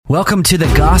Welcome to the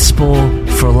Gospel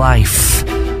for Life.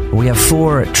 We have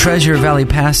 4 Treasure Valley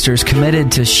pastors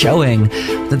committed to showing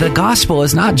that the gospel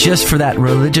is not just for that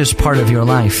religious part of your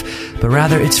life, but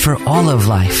rather it's for all of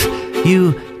life.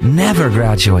 You never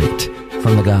graduate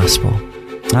from the gospel.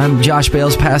 I'm Josh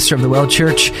Bales, pastor of the Well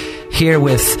Church, here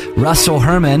with Russell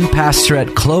Herman, pastor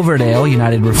at Cloverdale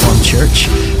United Reformed Church,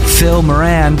 Phil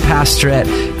Moran, pastor at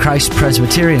Christ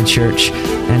Presbyterian Church,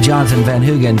 and Jonathan Van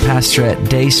Hoogen, pastor at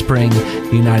Dayspring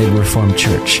United Reformed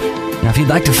Church. Now, if you'd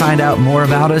like to find out more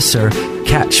about us or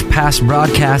catch past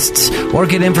broadcasts or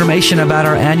get information about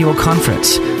our annual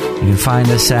conference, you can find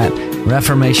us at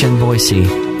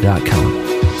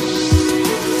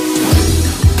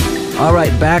reformationboise.com. All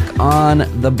right, back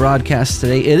on the broadcast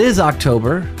today. It is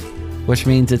October, which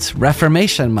means it's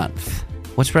Reformation Month.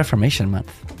 What's Reformation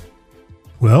Month?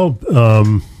 Well,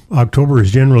 October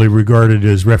is generally regarded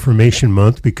as Reformation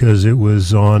Month because it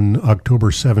was on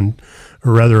October 30th,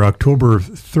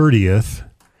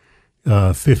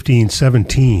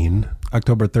 1517.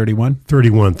 October 31?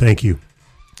 31, thank you.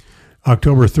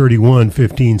 October 31,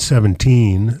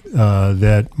 1517,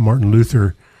 that Martin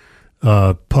Luther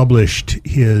published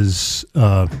his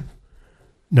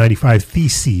 95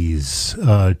 Theses,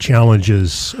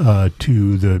 challenges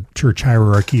to the church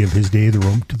hierarchy of his day,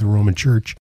 to the Roman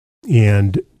Church,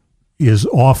 and is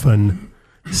often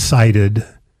cited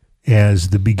as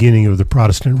the beginning of the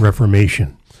Protestant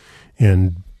Reformation.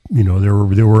 And, you know,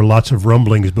 there were lots of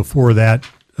rumblings before that,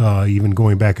 even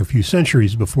going back a few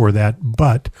centuries before that,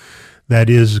 but that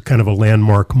is kind of a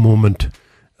landmark moment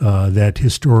that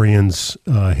historians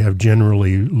have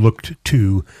generally looked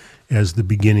to as the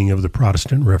beginning of the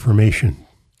Protestant Reformation.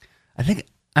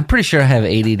 I'm pretty sure I have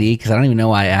ADD because I don't even know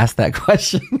why I asked that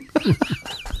question.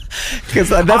 Because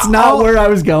that's not where I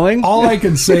was going. All I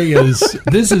can say is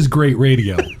this is great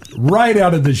radio. Right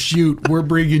out of the chute, we're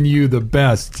bringing you the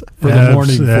best for the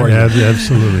morning for you.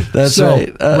 Absolutely. That's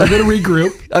right. We're going to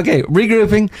regroup. Okay,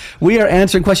 regrouping. We are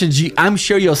answering questions. I'm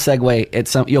sure you'll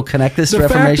segue. You'll connect this to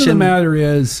Reformation. The fact of the matter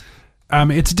is,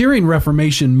 it's during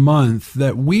Reformation Month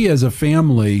that we as a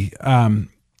family kind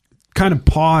of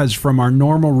pause from our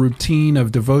normal routine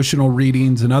of devotional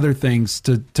readings and other things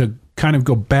to kind of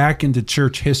go back into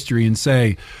church history and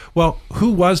say, well,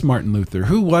 who was Martin Luther?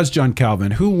 Who was John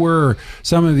Calvin? Who were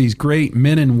some of these great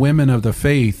men and women of the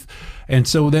faith? And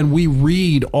so then we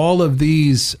read all of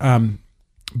these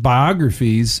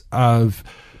biographies of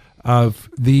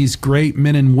these great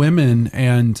men and women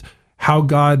and how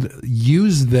God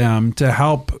used them to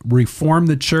help reform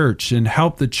the church and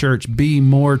help the church be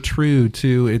more true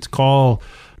to its call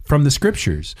from the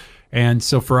scriptures. And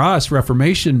so for us,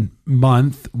 Reformation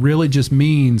Month really just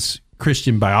means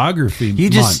Christian biography month. You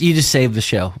just saved the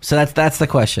show. So that's the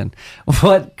question.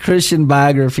 What Christian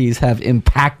biographies have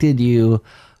impacted you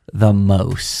the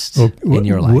most in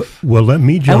your life? Well, let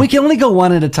me jump. And we can only go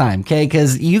one at a time, okay?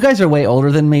 Because you guys are way older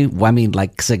than me. I mean,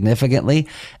 like significantly.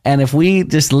 And if we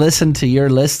just listen to your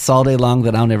lists all day long,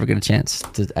 then I'll never get a chance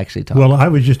to actually talk. Well, I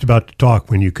was just about to talk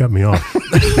when you cut me off.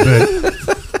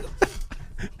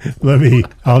 But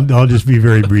I'll just be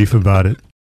very brief about it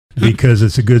because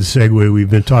it's a good segue. We've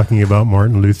been talking about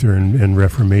Martin Luther and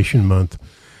Reformation Month.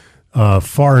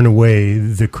 Far and away,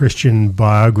 the Christian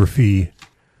biography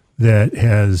that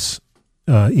has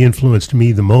influenced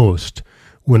me the most.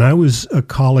 When I was a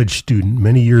college student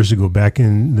many years ago, back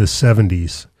in the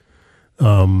 70s,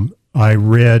 I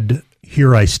read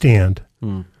Here I Stand.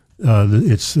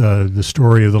 It's the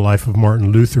story of the life of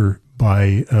Martin Luther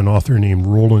by an author named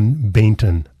Roland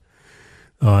Bainton.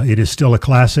 It is still a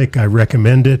classic. I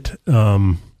recommend it.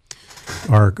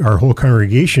 Our whole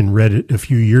congregation read it a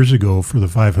few years ago for the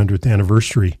 500th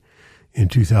anniversary in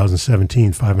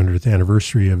 2017, 500th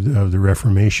anniversary of the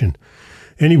Reformation.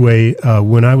 Anyway,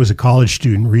 when I was a college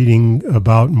student reading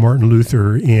about Martin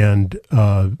Luther and,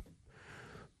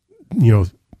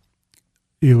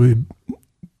 it would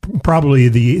probably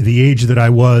the age that I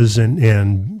was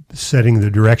and setting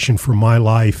the direction for my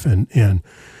life and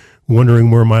wondering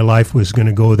where my life was going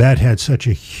to go, that had such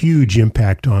a huge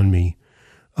impact on me.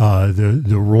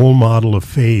 The role model of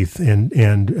faith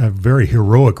and a very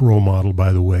heroic role model,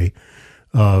 by the way,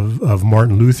 of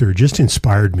Martin Luther just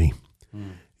inspired me.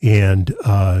 And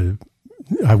I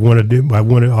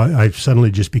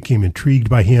suddenly just became intrigued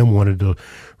by him, wanted to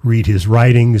read his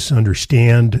writings,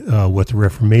 understand what the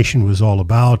Reformation was all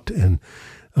about, and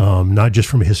not just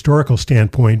from a historical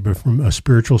standpoint, but from a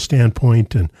spiritual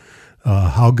standpoint, and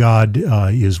how God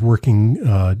was working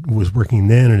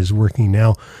then and is working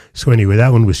now. So anyway,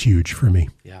 that one was huge for me.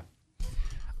 Yeah,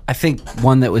 I think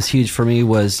one that was huge for me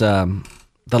was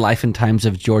the life and times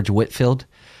of George Whitefield,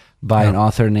 by an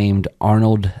author named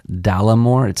Arnold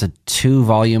Dallimore. It's a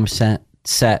 2-volume set.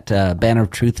 Banner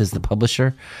of Truth is the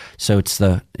publisher, so it's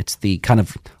the kind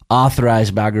of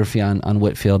authorized biography on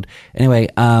Whitefield. Anyway,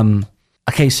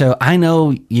 okay, so I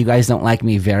know you guys don't like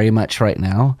me very much right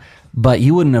now, but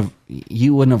you wouldn't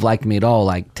have liked me at all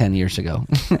like 10 years ago.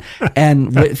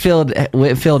 And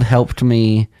Whitefield helped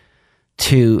me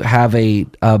to have a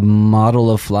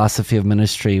model of philosophy of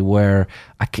ministry where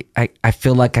I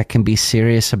feel like I can be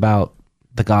serious about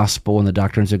the gospel and the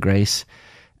doctrines of grace,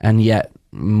 and yet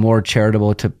more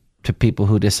charitable to people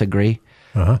who disagree.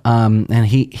 And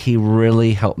he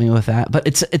really helped me with that. But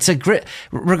it's a great,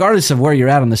 regardless of where you're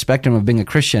at on the spectrum of being a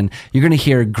Christian, you're going to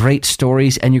hear great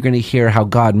stories, and you're going to hear how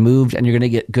God moved, and you're going to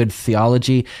get good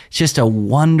theology. It's just a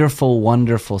wonderful,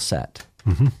 wonderful set.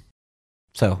 Mm-hmm.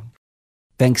 So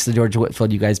thanks to George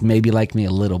Whitefield, you guys maybe like me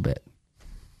a little bit.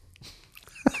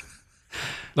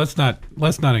 Let's not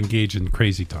engage in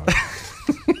crazy talk.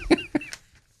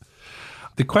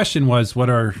 The question was,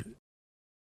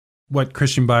 what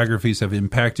Christian biographies have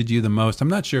impacted you the most? I'm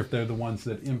not sure if they're the ones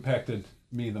that impacted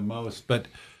me the most, but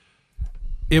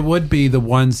it would be the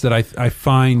ones that I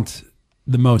find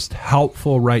the most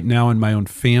helpful right now in my own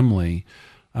family.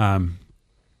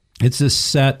 It's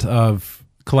this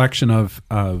collection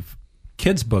of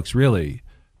kids' books, really,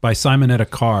 by Simonetta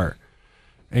Carr.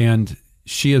 And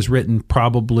she has written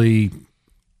probably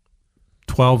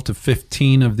 12 to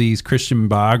 15 of these Christian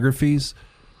biographies.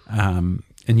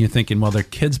 And you're thinking, well, they're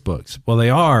kids' books. Well,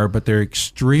 they are, but they're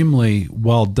extremely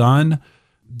well done.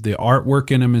 The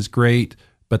artwork in them is great,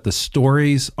 but the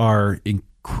stories are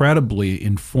incredibly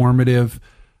informative.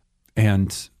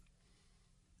 And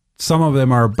some of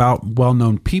them are about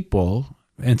well-known people,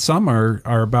 and some are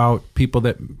about people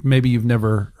that maybe you've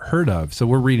never heard of. So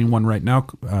we're reading one right now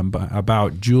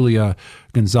about Julia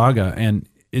Gonzaga, and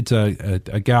it's a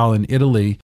gal in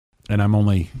Italy, and I'm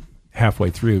only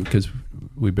halfway through because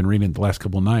we've been reading it the last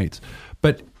couple of nights.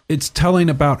 But it's telling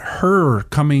about her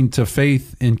coming to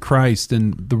faith in Christ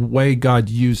and the way God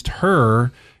used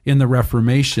her in the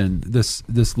Reformation,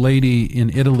 this lady in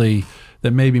Italy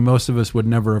that maybe most of us would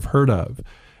never have heard of.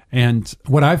 And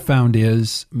what I've found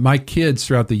is my kids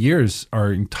throughout the years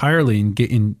are entirely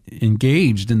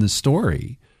engaged in the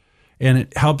story. And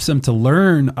it helps them to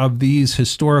learn of these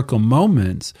historical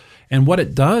moments. And what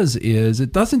it does is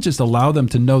it doesn't just allow them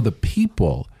to know the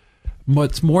people.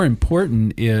 What's more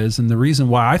important is, and the reason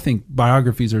why I think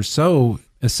biographies are so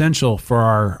essential for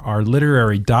our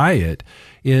literary diet,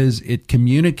 is it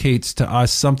communicates to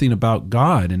us something about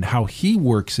God and how he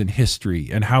works in history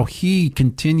and how he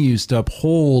continues to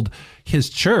uphold his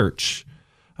church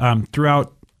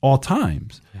throughout all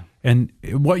times. Yeah. And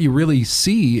what you really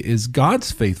see is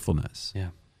God's faithfulness. Yeah.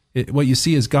 What you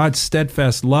see is God's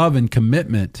steadfast love and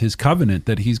commitment, his covenant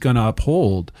that he's going to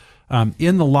uphold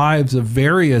in the lives of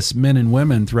various men and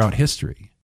women throughout history.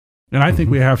 And I think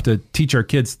we have to teach our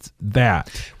kids that.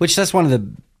 Which that's one of the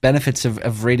benefits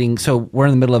of reading. So we're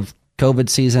in the middle of COVID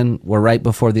season. We're right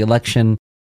before the election.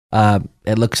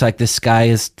 It looks like the sky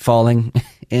is falling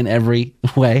in every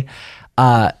way.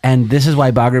 And this is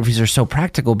why biographies are so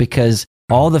practical, because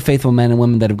all the faithful men and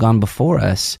women that have gone before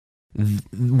us,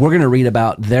 we're going to read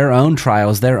about their own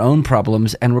trials, their own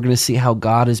problems, and we're going to see how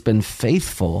God has been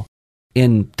faithful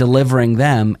in delivering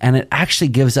them. And it actually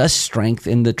gives us strength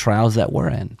in the trials that we're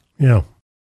in. Yeah.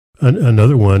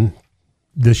 Another one,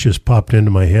 this just popped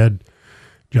into my head,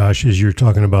 Josh, as you're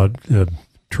talking about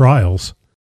trials,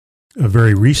 a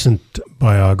very recent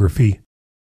biography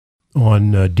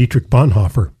on Dietrich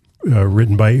Bonhoeffer,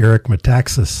 written by Eric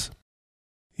Metaxas.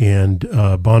 And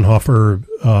Bonhoeffer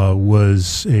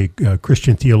was a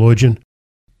Christian theologian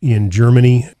in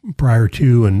Germany prior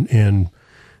to and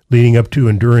leading up to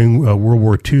and during World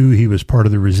War II. He was part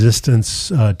of the resistance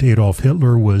to Adolf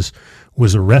Hitler, was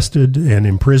arrested and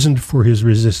imprisoned for his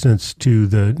resistance to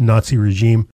the Nazi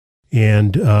regime,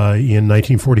 and in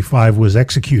 1945 was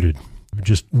executed.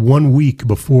 Just 1 week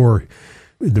before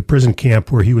the prison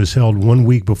camp where he was held, 1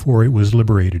 week before it was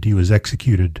liberated, he was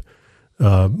executed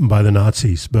by the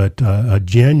Nazis. But a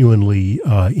genuinely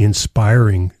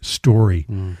inspiring story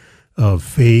of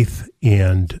faith,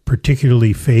 and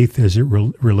particularly faith as it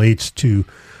relates to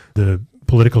the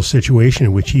political situation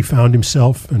in which he found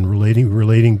himself, and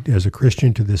relating as a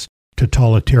Christian to this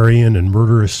totalitarian and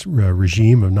murderous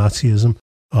regime of Nazism.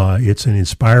 It's an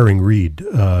inspiring read.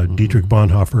 Dietrich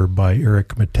Bonhoeffer by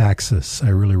Eric Metaxas. I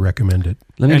really recommend it.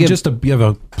 Just to give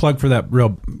a plug for that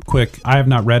real quick, I have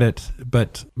not read it,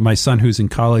 but my son who's in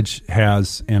college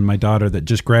has, and my daughter that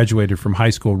just graduated from high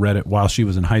school read it while she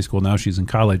was in high school. Now she's in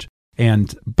college.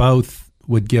 And both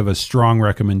would give a strong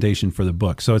recommendation for the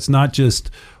book. So it's not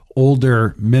just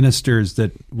older ministers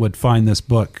that would find this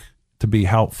book to be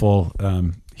helpful.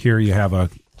 Here you have a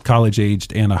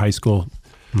college-aged and a high school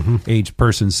aged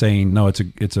person saying, "No, it's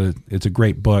a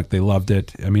great book. They loved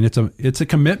it." I mean, it's a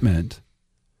commitment.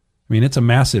 I mean, it's a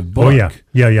massive book. Oh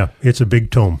yeah. It's a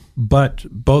big tome. But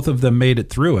both of them made it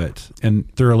through it and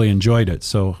thoroughly enjoyed it.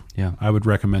 So Yeah. I would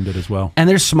recommend it as well. And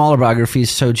there's smaller biographies.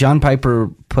 So John Piper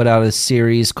put out a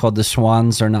series called The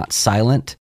Swans Are Not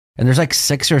Silent. And there's like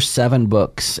 6 or 7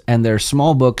 books. And they're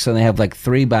small books, and they have like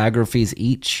 3 biographies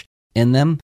each in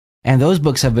them. And those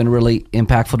books have been really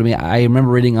impactful to me. I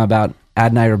remember reading about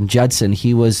Adoniram Judson.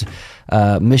 He was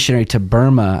a missionary to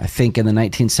Burma, I think, in the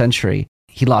 19th century.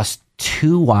 He lost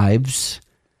 2 wives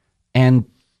and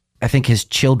I think his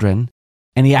children.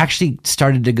 And he actually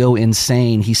started to go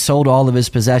insane. He sold all of his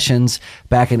possessions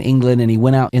back in England, and he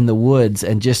went out in the woods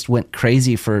and just went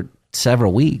crazy for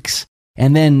several weeks.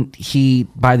 And then he,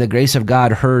 by the grace of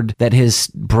God, heard that his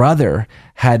brother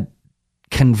had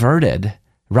converted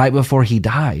right before he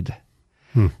died.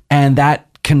 And that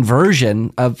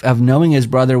conversion of knowing his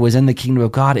brother was in the kingdom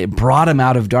of God, it brought him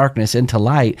out of darkness into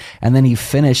light. And then he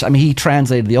finished, I mean, he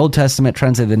translated the Old Testament,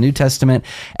 translated the New Testament.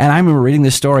 And I remember reading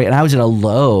this story, and I was in a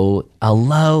low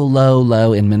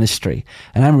in ministry.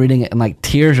 And I'm reading it, and like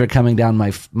tears are coming down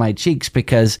my cheeks,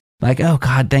 because like, oh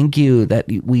God, thank you that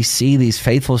we see these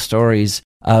faithful stories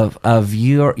of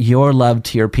your love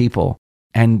to your people,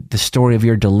 and the story of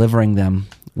your delivering them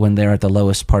when they're at the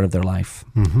lowest part of their life.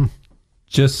 Mm-hmm.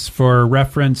 Just for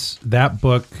reference, that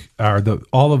book,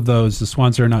 all of those, The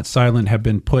Swans Are Not Silent, have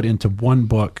been put into one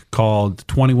book called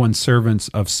 21 Servants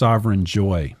of Sovereign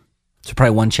Joy. So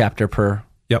probably 1 chapter per.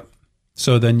 Yep.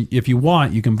 So then if you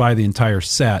want, you can buy the entire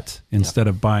set instead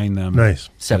of buying them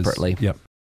separately. Yep.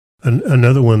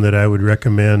 Another one that I would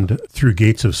recommend, Through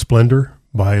Gates of Splendor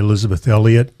by Elizabeth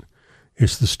Elliot.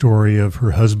 It's the story of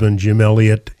her husband, Jim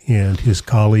Elliot, and his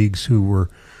colleagues who were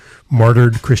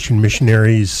martyred, Christian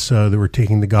missionaries that were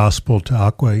taking the gospel to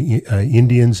Aqua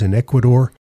Indians in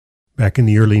Ecuador back in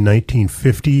the early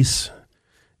 1950s.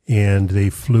 And they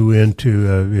flew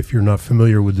into, if you're not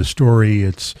familiar with the story,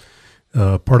 it's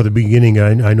part of the beginning.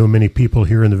 I know many people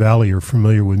here in the Valley are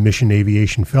familiar with Mission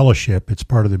Aviation Fellowship. It's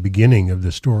part of the beginning of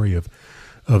the story of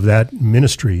that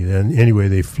ministry. And anyway,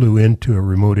 they flew into a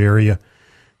remote area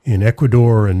in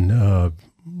Ecuador and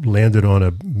landed on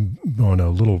a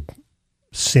little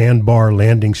sandbar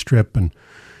landing strip, and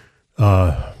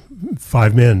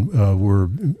 5 men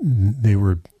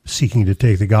were seeking to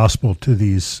take the gospel to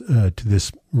this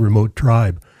remote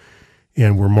tribe,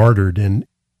 and were martyred. And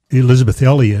Elizabeth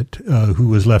Elliot, who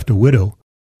was left a widow,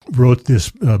 wrote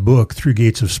this book, Through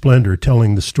Gates of Splendor,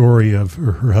 telling the story of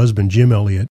her husband Jim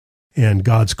Elliot and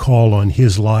God's call on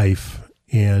his life,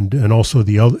 and also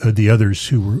the others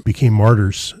who became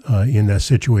martyrs in that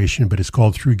situation. But it's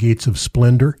called Through Gates of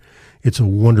Splendor. It's a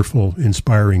wonderful,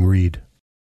 inspiring read.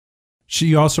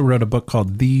 She also wrote a book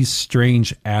called These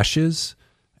Strange Ashes,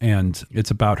 and it's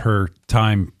about her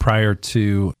time prior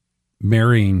to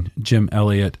marrying Jim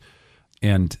Elliot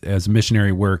and as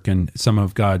missionary work and some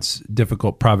of God's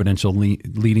difficult providential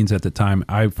leadings at the time.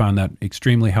 I found that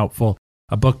extremely helpful.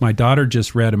 A book my daughter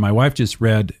just read and my wife just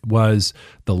read was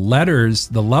the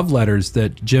love letters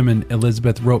that Jim and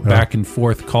Elizabeth wrote back and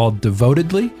forth, called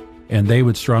Devotedly. And they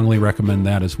would strongly recommend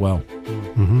that as well.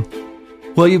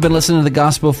 Mm-hmm. Well, you've been listening to The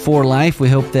Gospel for Life. We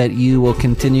hope that you will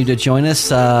continue to join us.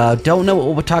 Don't know what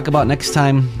we'll talk about next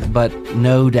time, but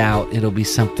no doubt it'll be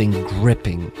something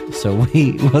gripping. So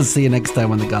we'll see you next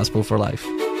time on The Gospel for Life.